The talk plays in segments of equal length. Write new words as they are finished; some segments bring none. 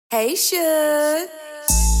Hey, Suge.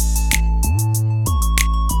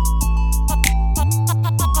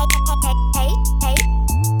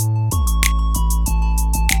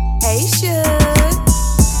 Hey, Suge.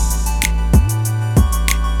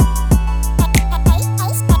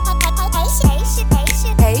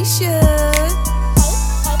 Hey, Suge.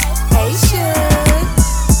 Hey, Suge.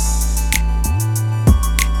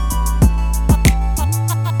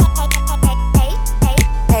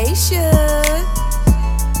 Hey, Suge.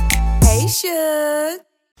 Hey, Suge.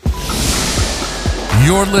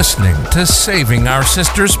 You're listening to Saving Our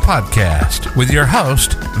Sisters podcast with your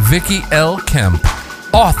host, Vicki L. Kemp,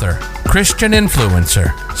 author, Christian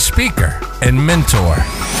influencer, speaker, and mentor.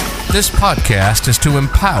 This podcast is to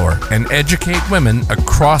empower and educate women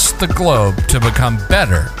across the globe to become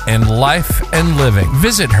better in life and living.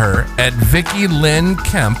 Visit her at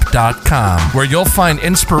VickiLynnKemp.com, where you'll find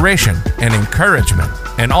inspiration and encouragement,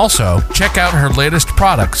 and also check out her latest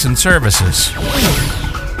products and services.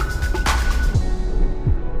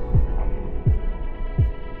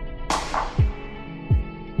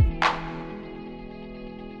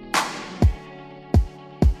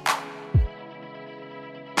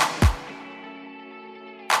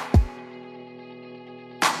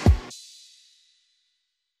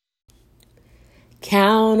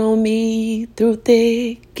 Count on me through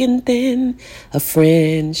thick and thin, a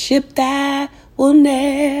friendship that will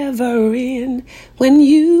never end. When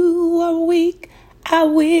you are weak, I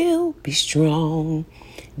will be strong,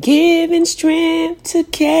 giving strength to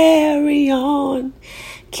carry on.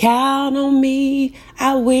 Count on me,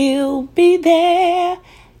 I will be there.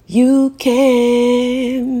 You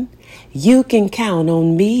can count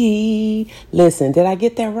on me. Listen, did I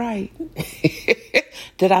get that right?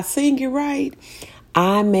 Did I sing it right?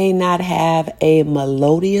 I may not have a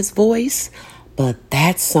melodious voice, but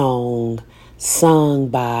that song sung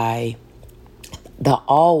by the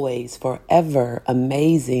always, forever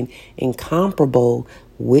amazing, incomparable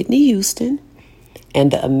Whitney Houston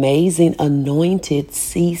and the amazing anointed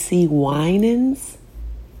CeCe Winans,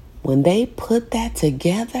 when they put that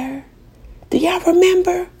together, do y'all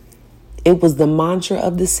remember? It was the mantra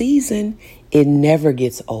of the season. It never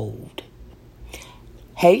gets old.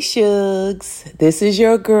 Hey, Shugs. This is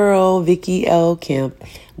your girl, Vicki L. Kemp.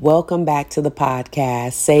 Welcome back to the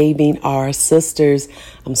podcast, Saving Our Sisters.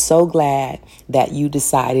 I'm so glad that you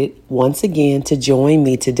decided once again to join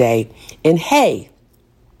me today. And hey,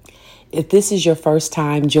 if this is your first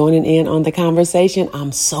time joining in on the conversation,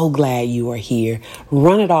 I'm so glad you are here.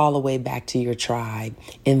 Run it all the way back to your tribe.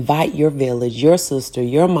 Invite your village, your sister,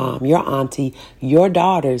 your mom, your auntie, your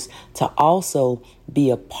daughters to also be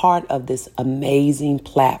a part of this amazing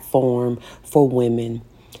platform for women,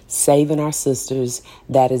 Saving Our Sisters,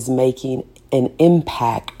 that is making an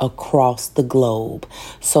impact across the globe.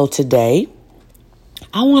 So today,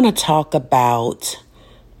 I want to talk about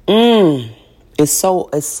It's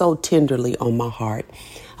so tenderly on my heart.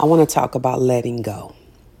 I want to talk about letting go,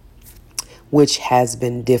 which has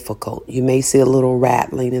been difficult. You may see a little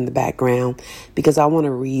rattling in the background because I want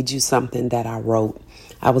to read you something that I wrote.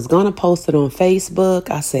 I was going to post it on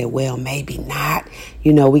Facebook. I said, well, maybe not.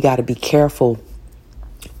 You know, we got to be careful.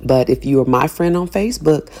 But if you are my friend on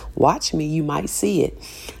Facebook, watch me, you might see it.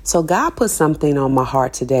 So God put something on my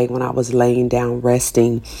heart today when I was laying down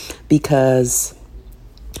resting, because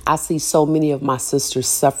I see so many of my sisters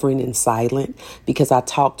suffering in silence, because I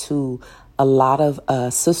talk to a lot of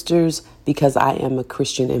sisters because I am a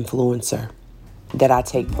Christian influencer that I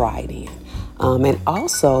take pride in. And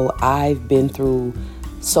also I've been through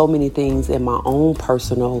so many things in my own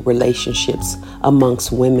personal relationships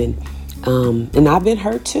amongst women. And I've been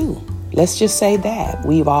hurt too. Let's just say that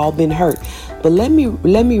we've all been hurt. But let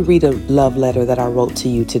me read a love letter that I wrote to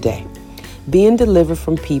you today. Being delivered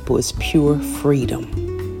from people is pure freedom.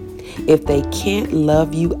 If they can't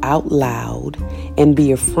love you out loud and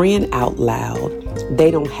be a friend out loud,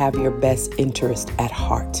 they don't have your best interest at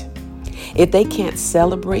heart. If they can't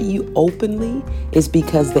celebrate you openly, it's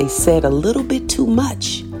because they said a little bit too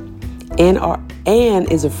much and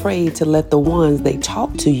is afraid to let the ones they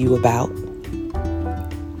talk to you about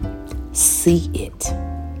see it.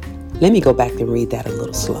 Let me go back and read that a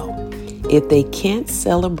little slow. If they can't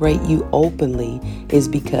celebrate you openly, it's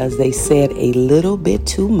because they said a little bit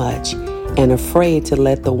too much and afraid to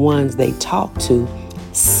let the ones they talk to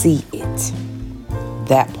see it.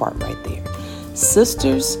 That part right there.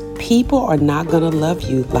 Sisters, people are not going to love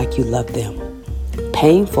you like you love them.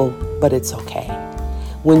 Painful, but it's okay.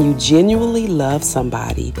 When you genuinely love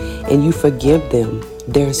somebody and you forgive them,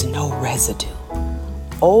 there's no residue.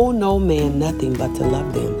 Oh, no man, nothing but to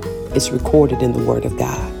love them. It's recorded in the Word of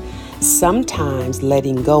God. Sometimes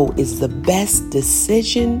letting go is the best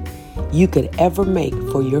decision you could ever make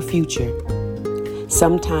for your future.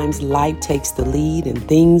 Sometimes life takes the lead and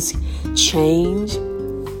things change.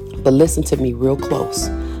 But listen to me real close.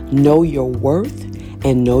 Know your worth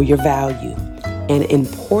and know your value. And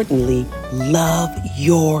importantly, love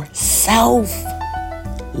yourself.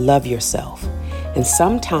 Love yourself. And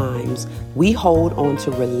sometimes we hold on to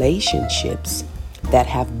relationships that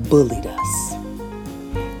have bullied us.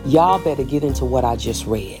 Y'all better get into what I just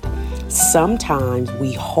read. Sometimes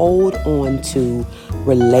we hold on to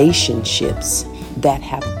relationships that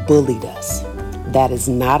have bullied us. That is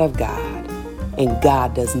not of God, and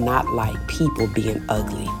God does not like people being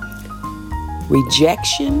ugly.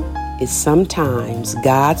 Rejection is sometimes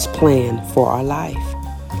God's plan for our life.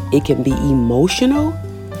 It can be emotional,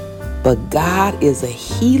 but God is a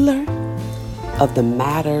healer of the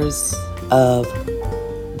matters of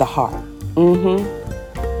the heart.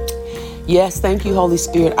 Yes, thank you, Holy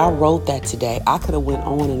Spirit. I wrote that today. I could have went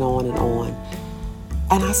on and on and on.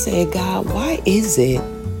 And I said, God, why is it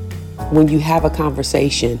when you have a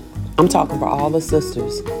conversation, I'm talking for all the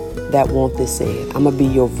sisters that want this said, I'm going to be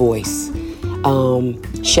your voice.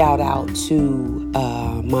 Shout out to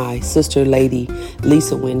my sister lady,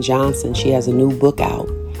 Lisa Wynn Johnson. She has a new book out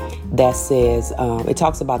that says, it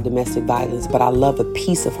talks about domestic violence, but I love a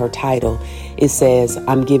piece of her title. It says,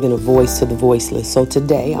 I'm giving a voice to the voiceless. So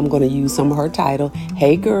today I'm going to use some of her title.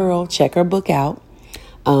 Hey girl, check her book out.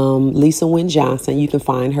 Lisa Wynn Johnson, you can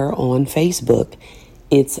find her on Facebook.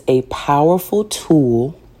 It's a powerful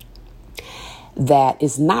tool that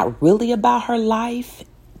is not really about her life,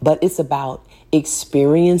 but it's about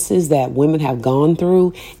experiences that women have gone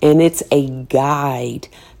through. And it's a guide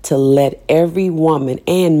to let every woman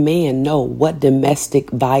and man know what domestic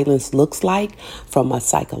violence looks like from a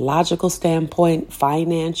psychological standpoint,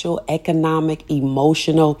 financial, economic,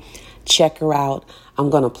 emotional. Check her out. I'm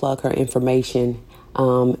going to plug her information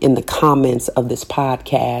in the comments of this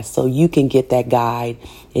podcast so you can get that guide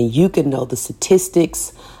and you can know the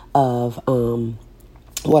statistics of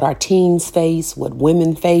what our teens face, what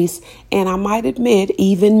women face, and I might admit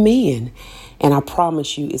even men. And I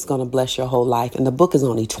promise you it's going to bless your whole life. And the book is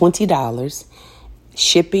only $20.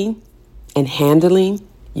 Shipping and handling,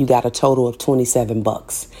 you got a total of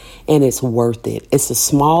 $27. And it's worth it. It's a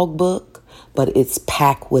small book, but it's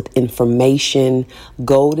packed with information,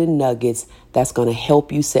 golden nuggets that's going to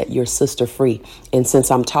help you set your sister free. And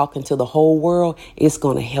since I'm talking to the whole world, it's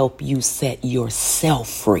going to help you set yourself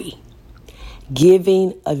free.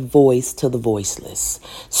 Giving a voice to the voiceless.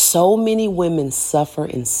 So many women suffer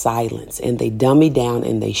in silence and they dummy down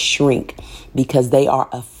and they shrink because they are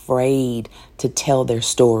afraid to tell their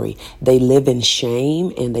story. They live in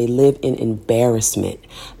shame and they live in embarrassment.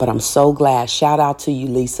 But I'm so glad. Shout out to you,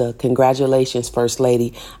 Lisa. Congratulations, First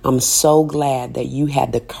Lady. I'm so glad that you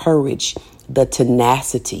had the courage, the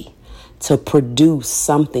tenacity to produce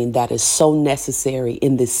something that is so necessary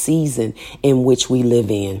in this season in which we live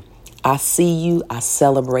in. I see you, I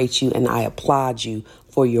celebrate you, and I applaud you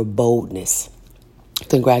for your boldness.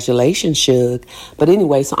 Congratulations, Shug. But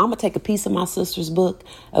anyway, so I'm going to take a piece of my sister's book,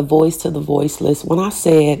 A Voice to the Voiceless. When I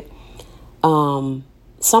said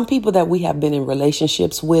some people that we have been in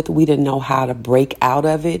relationships with, we didn't know how to break out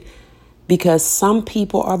of it because some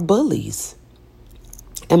people are bullies.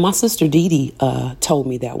 And my sister Dee Dee told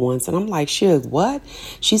me that once. And I'm like, Shug, what?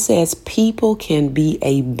 She says people can be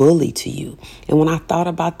a bully to you. And when I thought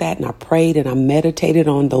about that and I prayed and I meditated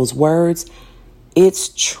on those words, it's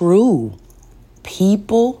true.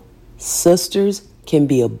 People, sisters, can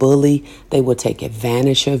be a bully. They will take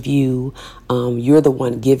advantage of you. You're the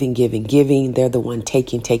one giving. They're the one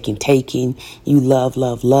taking. You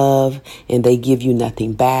love, and they give you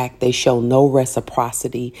nothing back. They show no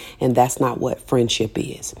reciprocity, and that's not what friendship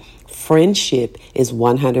is. Friendship is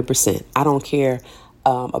 100%. I don't care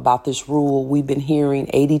about this rule we've been hearing,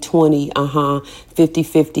 80-20,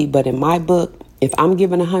 50-50. But in my book, if I'm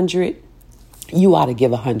giving 100, you ought to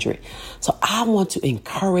give 100. So I want to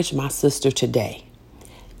encourage my sister today.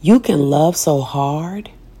 You can love so hard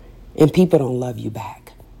and people don't love you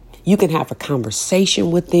back. You can have a conversation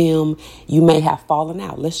with them. You may have fallen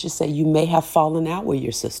out. Let's just say you may have fallen out with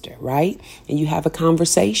your sister, right? And you have a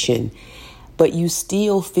conversation, but you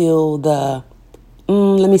still feel the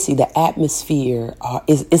atmosphere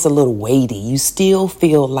is a little weighty. You still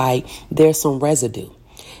feel like there's some residue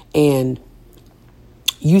and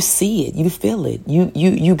you see it, you feel it.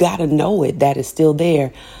 You got to know it, that it's still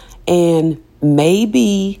there. And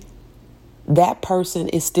maybe that person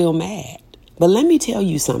is still mad. But let me tell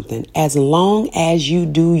you something. As long as you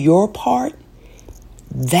do your part,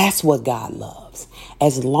 That's what God loves.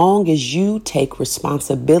 As long as you take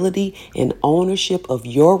responsibility and ownership of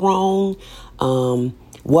your wrong,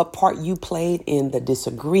 what part you played in the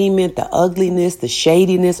disagreement, the ugliness, the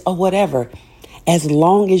shadiness, or whatever, as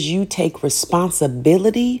long as you take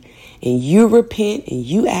responsibility and you repent and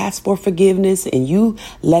you ask for forgiveness and you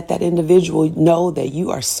let that individual know that you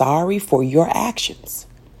are sorry for your actions,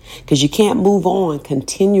 because you can't move on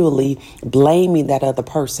continually blaming that other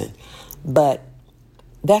person. But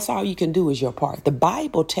that's all you can do is your part. The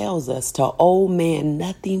Bible tells us to owe man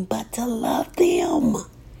nothing but to love them.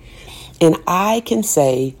 And I can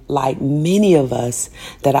say, like many of us,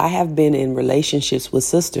 that I have been in relationships with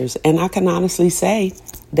sisters, and I can honestly say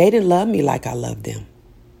they didn't love me like I loved them.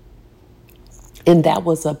 And that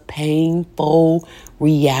was a painful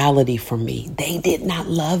reality for me. They did not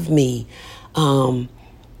love me. I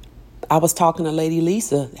was talking to Lady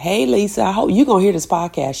Lisa. Hey, Lisa, I hope you're going to hear this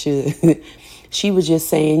podcast. She was just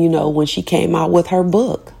saying, when she came out with her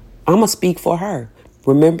book, I'm going to speak for her.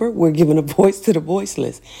 Remember, we're giving a voice to the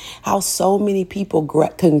voiceless. How so many people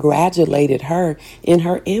congratulated her in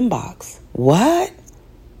her inbox. What?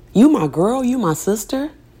 You my girl? You my sister?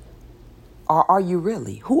 Or are you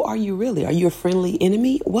really? Who are you really? Are you a friendly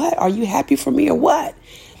enemy? What? Are you happy for me or what?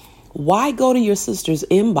 Why go to your sister's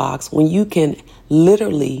inbox when you can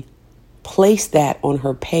literally place that on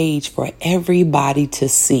her page for everybody to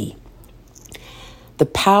see? The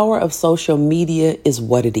power of social media is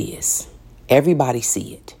what it is. Everybody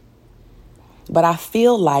see it. But I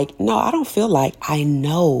don't feel like I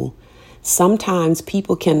know sometimes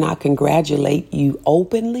people cannot congratulate you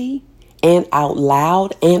openly and out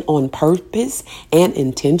loud and on purpose and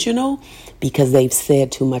intentional because they've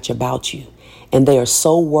said too much about you. And they are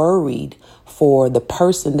so worried for the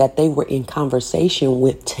person that they were in conversation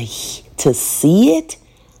with to see it.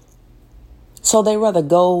 So they rather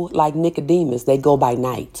go like Nicodemus. They go by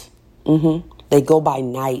night. They go by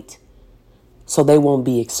night so they won't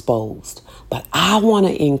be exposed. But I want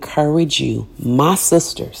to encourage you, my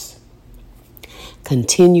sisters,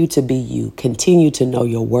 continue to be you. Continue to know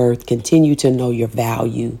your worth. Continue to know your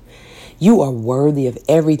value. You are worthy of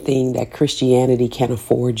everything that Christianity can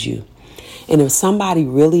afford you. And if somebody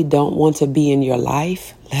really don't want to be in your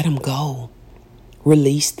life, let them go.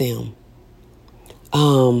 Release them.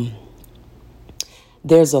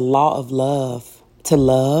 There's a law of love to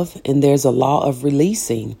love, and there's a law of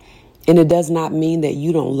releasing. And it does not mean that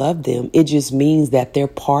you don't love them. It just means that their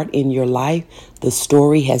part in your life, the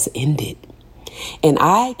story has ended. And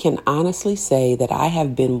I can honestly say that I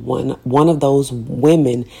have been one of those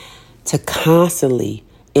women to constantly,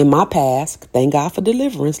 in my past, thank God for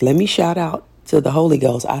deliverance. Let me shout out to the Holy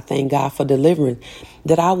Ghost. I thank God for deliverance,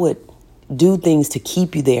 that I would do things to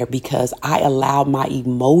keep you there because I allowed my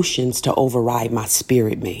emotions to override my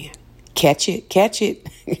spirit, man. Catch it.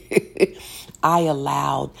 I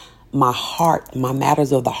allowed my heart, my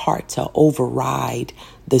matters of the heart to override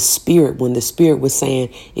the spirit when the spirit was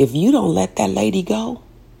saying, if you don't let that lady go,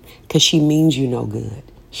 because she means you no good.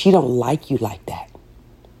 She don't like you like that.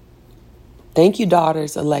 Thank you,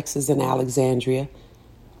 daughters, Alexis and Alexandria.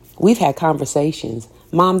 We've had conversations.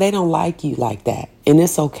 Mom, they don't like you like that. And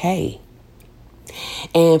it's okay.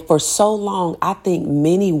 And for so long, I think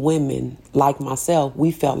many women like myself,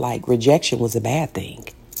 we felt like rejection was a bad thing.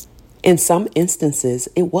 In some instances,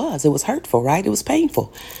 it was hurtful, right? It was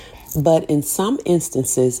painful. But in some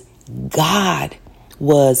instances, God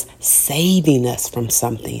was saving us from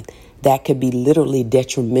something that could be literally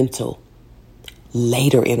detrimental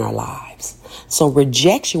later in our lives. So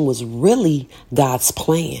rejection was really God's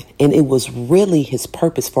plan. And it was really his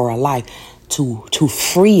purpose for our life to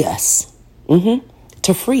free us.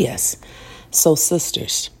 To free us. So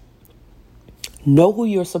sisters, know who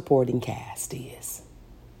your supporting cast is.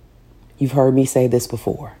 You've heard me say this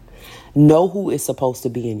before. Know who is supposed to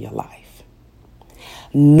be in your life.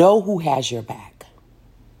 Know who has your back.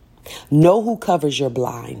 Know who covers your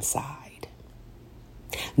blind side.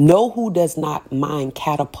 Know who does not mind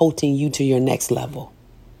catapulting you to your next level.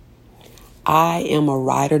 I am a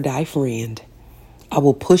ride or die friend. I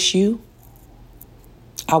will push you.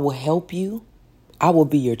 I will help you. I will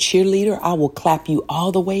be your cheerleader. I will clap you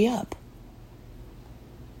all the way up.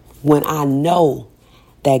 When I know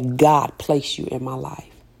that God placed you in my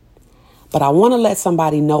life. But I want to let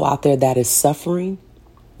somebody know out there that is suffering.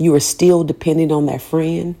 You are still depending on that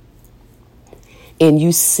friend. And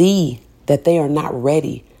you see that they are not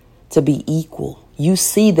ready to be equal. You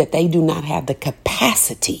see that they do not have the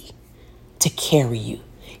capacity to carry you.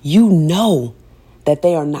 You know that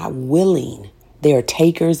they are not willing. They are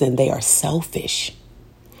takers and they are selfish.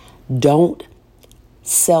 Don't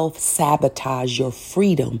self-sabotage your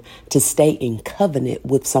freedom to stay in covenant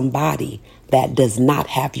with somebody that does not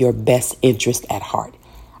have your best interest at heart.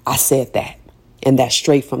 I said that, and that's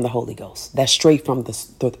straight from the Holy Ghost. That's straight from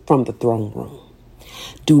the throne room.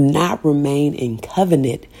 Do not remain in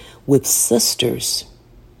covenant with sisters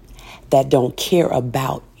that don't care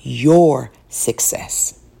about your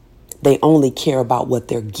success. They only care about what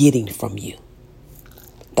they're getting from you.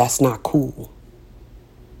 That's not cool.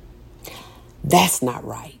 That's not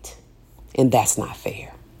right. And that's not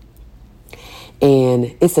fair.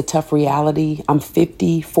 And it's a tough reality. I'm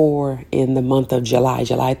 54 in the month of July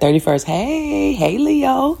 31st. Hey,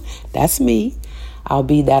 Leo, that's me.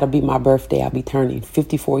 That'll be my birthday. I'll be turning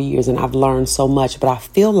 54 years, and I've learned so much, but I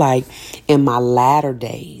feel like in my latter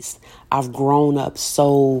days, I've grown up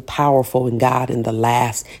so powerful in God in the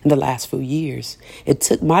last few years.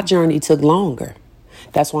 My journey took longer.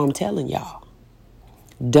 That's why I'm telling y'all.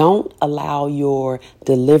 Don't allow your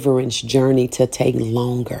deliverance journey to take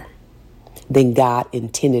longer than God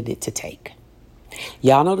intended it to take.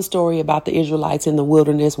 Y'all know the story about the Israelites in the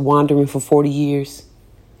wilderness wandering for 40 years?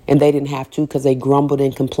 And they didn't have to because they grumbled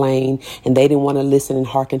and complained and they didn't want to listen and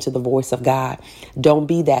hearken to the voice of God. Don't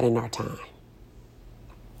be that in our time.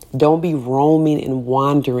 Don't be roaming and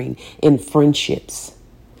wandering in friendships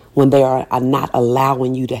when they are not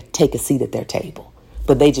allowing you to take a seat at their table.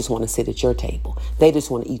 But they just want to sit at your table. They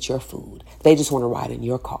just want to eat your food. They just want to ride in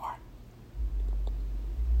your car.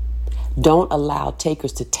 Don't allow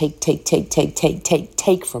takers to take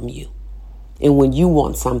from you. And when you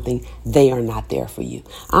want something, they are not there for you.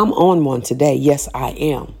 I'm on one today. Yes, I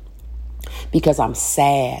am. Because I'm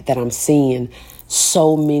sad that I'm seeing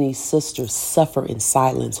so many sisters suffer in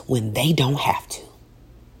silence when they don't have to.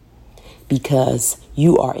 Because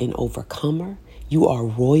you are an overcomer. You are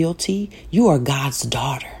royalty. You are God's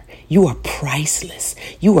daughter. You are priceless.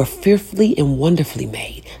 You are fearfully and wonderfully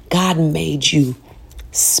made. God made you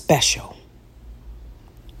special.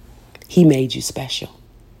 He made you special.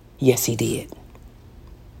 Yes, he did.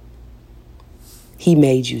 He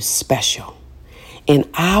made you special. And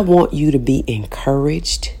I want you to be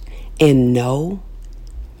encouraged and know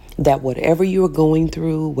that whatever you are going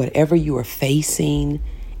through, whatever you are facing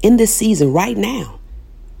in this season right now,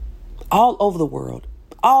 all over the world,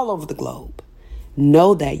 all over the globe,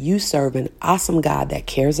 know that you serve an awesome God that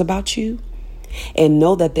cares about you, and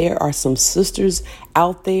know that there are some sisters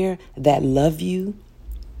out there that love you.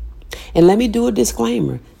 And let me do a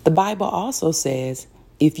disclaimer. The Bible also says,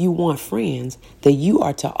 if you want friends, that you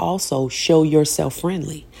are to also show yourself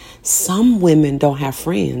friendly. Some women don't have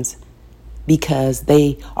friends because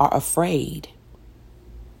they are afraid.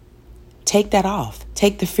 Take that off.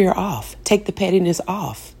 Take the fear off. Take the pettiness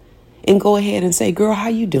off. And go ahead and say, girl, how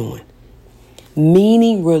you doing?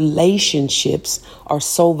 Meaning relationships are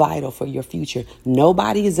so vital for your future.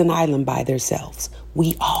 Nobody is an island by themselves.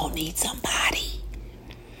 We all need somebody.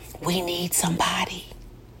 We need somebody.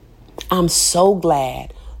 I'm so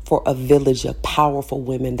glad for a village of powerful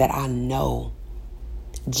women that I know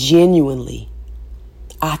genuinely,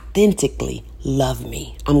 authentically love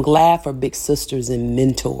me. I'm glad for big sisters and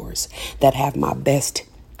mentors that have my best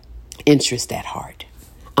interest at heart.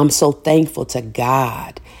 I'm so thankful to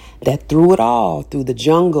God that through it all, through the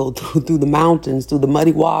jungle, through the mountains, through the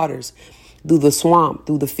muddy waters, through the swamp,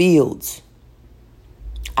 through the fields,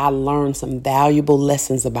 I learned some valuable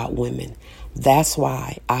lessons about women. That's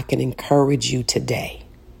why I can encourage you today.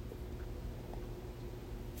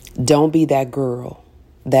 Don't be that girl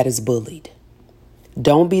that is bullied.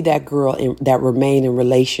 Don't be that girl that remain in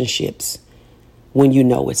relationships when you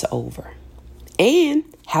know it's over. And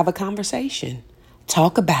have a conversation.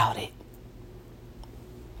 Talk about it.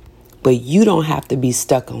 But you don't have to be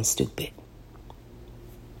stuck on stupid.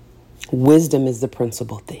 Wisdom is the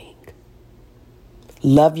principal thing.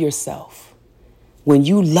 Love yourself. When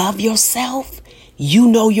you love yourself, you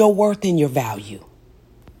know your worth and your value.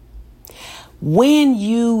 When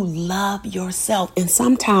you love yourself, and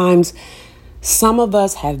sometimes some of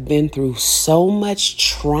us have been through so much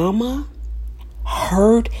trauma,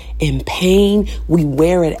 hurt, and pain, we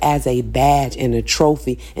wear it as a badge and a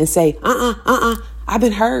trophy and say, I've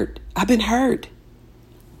been hurt.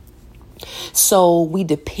 So we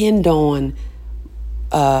depend on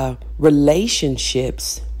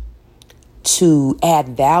relationships to add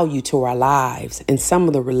value to our lives. And some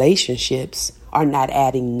of the relationships are not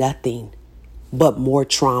adding nothing but more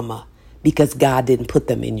trauma because God didn't put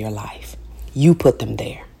them in your life. You put them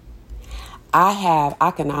there.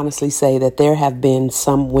 I can honestly say that there have been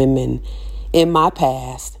some women in my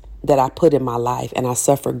past that I put in my life and I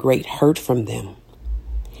suffered great hurt from them.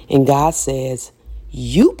 And God says,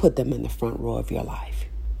 you put them in the front row of your life.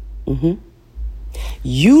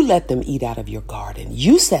 You let them eat out of your garden.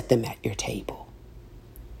 You set them at your table.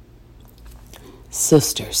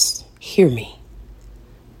 Sisters, hear me.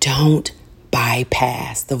 Don't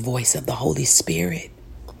bypass the voice of the Holy Spirit.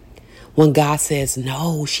 When God says,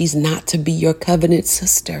 no, she's not to be your covenant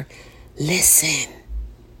sister, listen.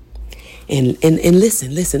 And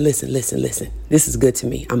listen. This is good to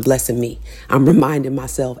me. I'm blessing me. I'm reminding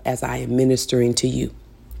myself as I am ministering to you.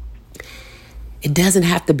 It doesn't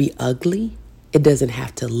have to be ugly. It doesn't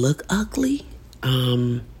have to look ugly.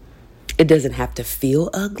 It doesn't have to feel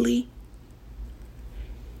ugly.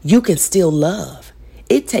 You can still love.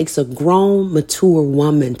 It takes a grown, mature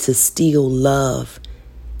woman to still love,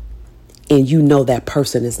 and you know that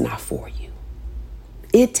person is not for you.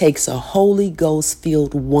 It takes a Holy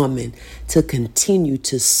Ghost-filled woman to continue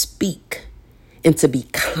to speak and to be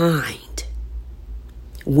kind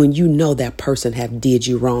when you know that person have did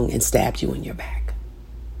you wrong and stabbed you in your back.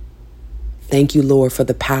 Thank you, Lord, for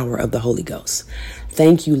the power of the Holy Ghost.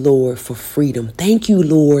 Thank you, Lord, for freedom. Thank you,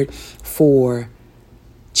 Lord, for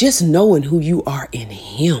just knowing who you are in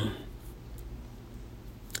Him.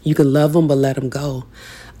 You can love Him, but let Him go.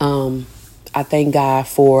 I thank God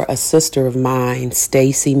for a sister of mine,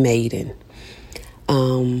 Stacy Maiden.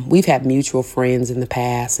 We've had mutual friends in the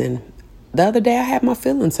past, and the other day I had my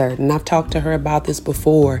feelings hurt, and I've talked to her about this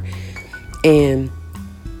before. And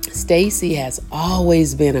Stacy has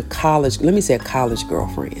always been a college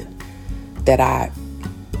girlfriend that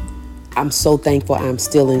I'm so thankful I'm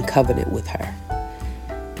still in covenant with her.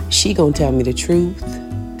 She gonna tell me the truth.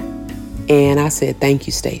 And I said, thank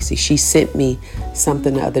you, Stacy. She sent me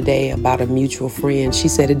something the other day about a mutual friend. She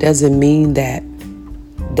said, it doesn't mean that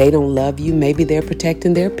they don't love you. Maybe they're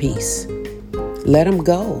protecting their peace. Let them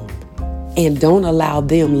go. And don't allow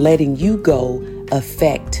them letting you go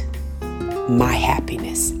affect my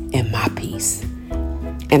happiness and my peace.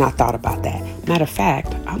 And I thought about that. Matter of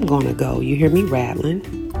fact, I'm going to go. You hear me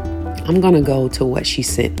rattling? I'm going to go to what she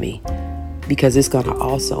sent me, because it's going to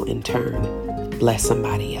also in turn bless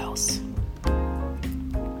somebody else.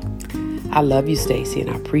 I love you, Stacy, and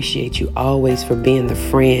I appreciate you always for being the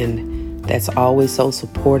friend that's always so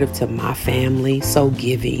supportive to my family, so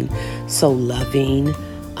giving, so loving.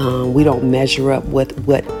 We don't measure up what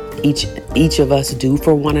each of us do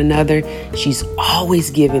for one another. She's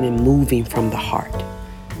always giving and moving from the heart.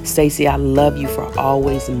 Stacy, I love you for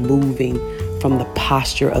always moving from the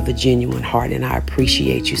posture of a genuine heart, and I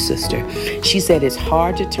appreciate you, sister. She said it's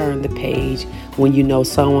hard to turn the page when you know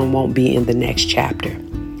someone won't be in the next chapter,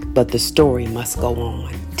 but the story must go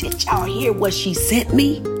on. Did y'all hear what she sent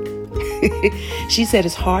me? She said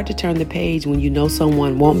it's hard to turn the page when you know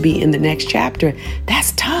someone won't be in the next chapter.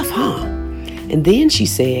 That's tough, huh? And then she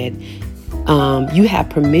said, you have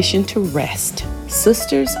permission to rest.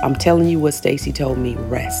 Sisters, I'm telling you what Stacy told me,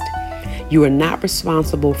 rest. You are not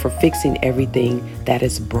responsible for fixing everything that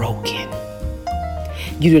is broken.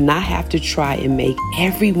 You do not have to try and make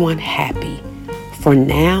everyone happy. For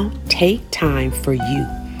now, take time for you.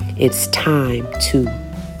 It's time to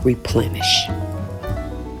replenish.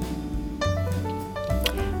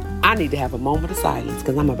 I need to have a moment of silence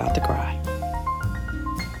because I'm about to cry.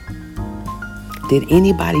 Did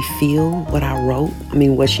anybody feel what I wrote?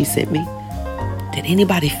 What she sent me? Did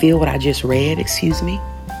anybody feel what I just read? Excuse me?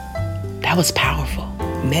 That was powerful.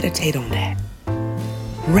 Meditate on that.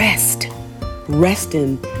 Rest. Rest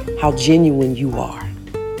in how genuine you are.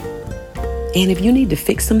 And if you need to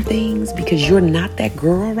fix some things because you're not that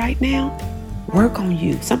girl right now, work on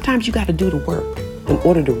you. Sometimes you got to do the work in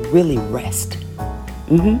order to really rest.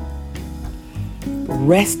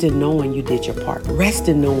 Rest in knowing you did your part. Rest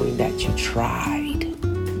in knowing that you tried.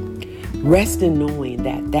 Rest in knowing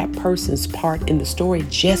that that person's part in the story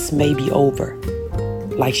just may be over.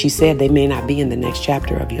 Like she said, they may not be in the next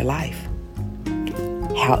chapter of your life.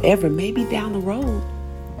 However, maybe down the road,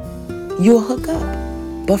 you'll hook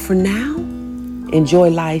up. But for now, enjoy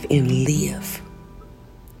life and live.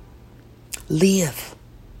 Live.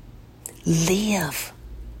 Live.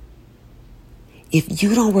 If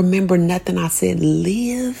you don't remember nothing I said,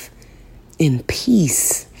 live in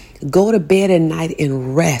peace. Go to bed at night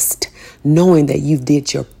and rest, knowing that you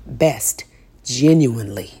did your best,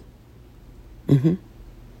 genuinely.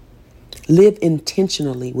 Live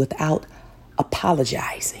intentionally without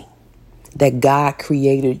apologizing that God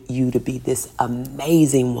created you to be this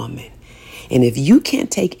amazing woman. And if you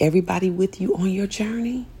can't take everybody with you on your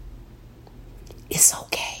journey, it's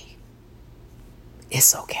okay.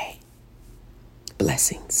 It's okay.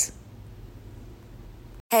 Blessings.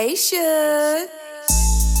 Hey, Shug.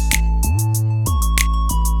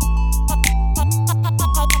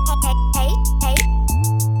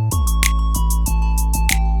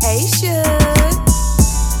 Hey, Shug.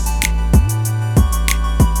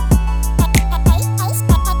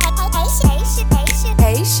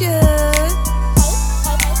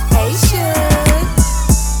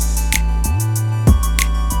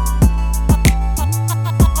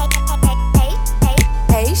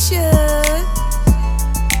 Should.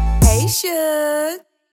 Hey, Should.